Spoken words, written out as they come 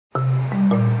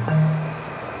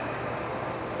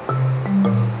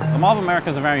Mall of America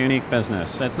is a very unique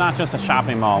business. It's not just a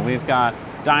shopping mall. We've got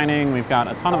dining, we've got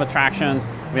a ton of attractions,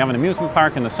 we have an amusement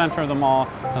park in the center of the mall,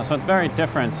 so it's very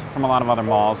different from a lot of other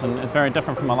malls, and it's very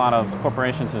different from a lot of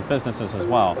corporations and businesses as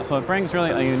well. So it brings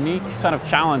really a unique set of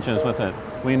challenges with it.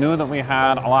 We knew that we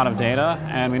had a lot of data,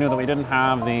 and we knew that we didn't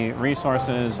have the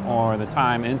resources or the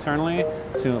time internally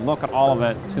to look at all of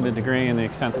it to the degree and the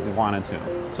extent that we wanted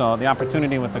to. So the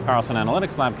opportunity with the Carlson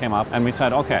Analytics Lab came up, and we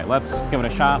said, okay, let's give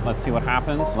it a shot, let's see what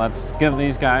happens. Let's give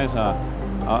these guys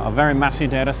a very messy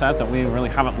data set that we really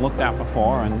haven't looked at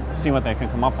before and see what they can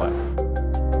come up with.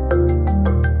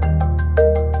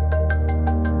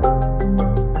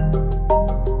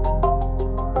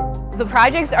 The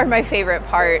projects are my favorite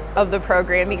part of the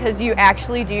program because you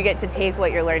actually do get to take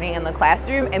what you're learning in the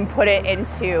classroom and put it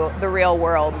into the real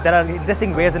world. There are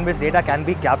interesting ways in which data can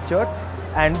be captured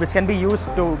and which can be used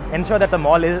to ensure that the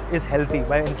mall is healthy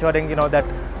by ensuring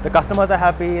that the customers are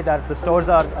happy, that the stores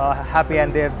are happy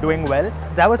and they're doing well.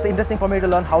 That was interesting for me to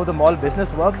learn how the mall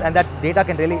business works, and that data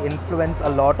can really influence a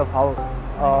lot of how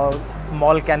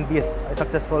mall can be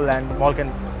successful and mall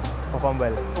can perform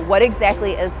well. What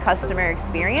exactly is customer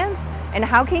experience, and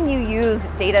how can you use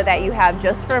data that you have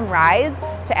just from rides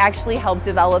to actually help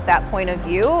develop that point of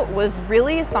view was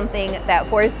really something that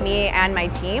forced me and my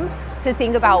team to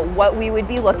think about what we would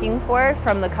be looking for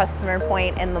from the customer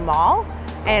point in the mall,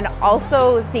 and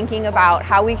also thinking about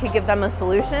how we could give them a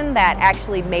solution that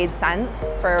actually made sense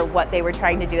for what they were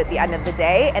trying to do at the end of the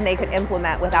day and they could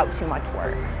implement without too much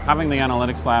work. Having the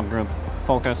Analytics Lab group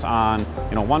focus on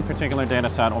one particular data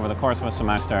set over the course of a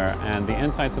semester and the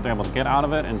insights that they're able to get out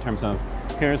of it in terms of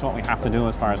here's what we have to do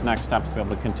as far as next steps to be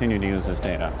able to continue to use this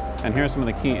data. And here's some of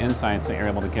the key insights that you're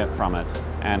able to get from it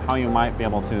and how you might be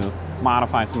able to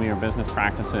modify some of your business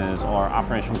practices or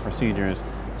operational procedures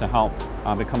to help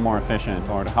become more efficient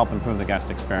or to help improve the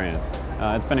guest experience.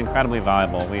 It's been incredibly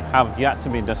valuable. We have yet to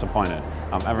be disappointed.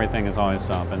 Everything has always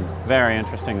been very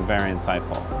interesting and very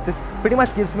insightful. This pretty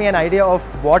much gives me an idea of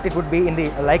what it would be in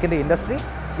the industry,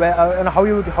 where how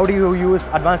do you use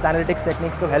advanced analytics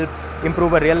techniques to help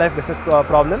improve a real life business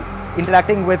problem,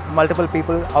 interacting with multiple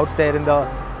people out there in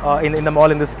the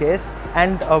mall in this case,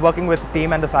 and working with the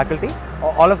team and the faculty.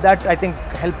 All of that I think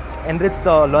helped enrich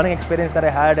the learning experience that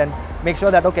I had and make sure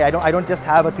that okay, I don't just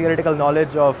have a theoretical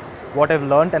knowledge of what I've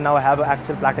learned, and now I have an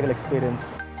actual practical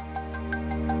experience.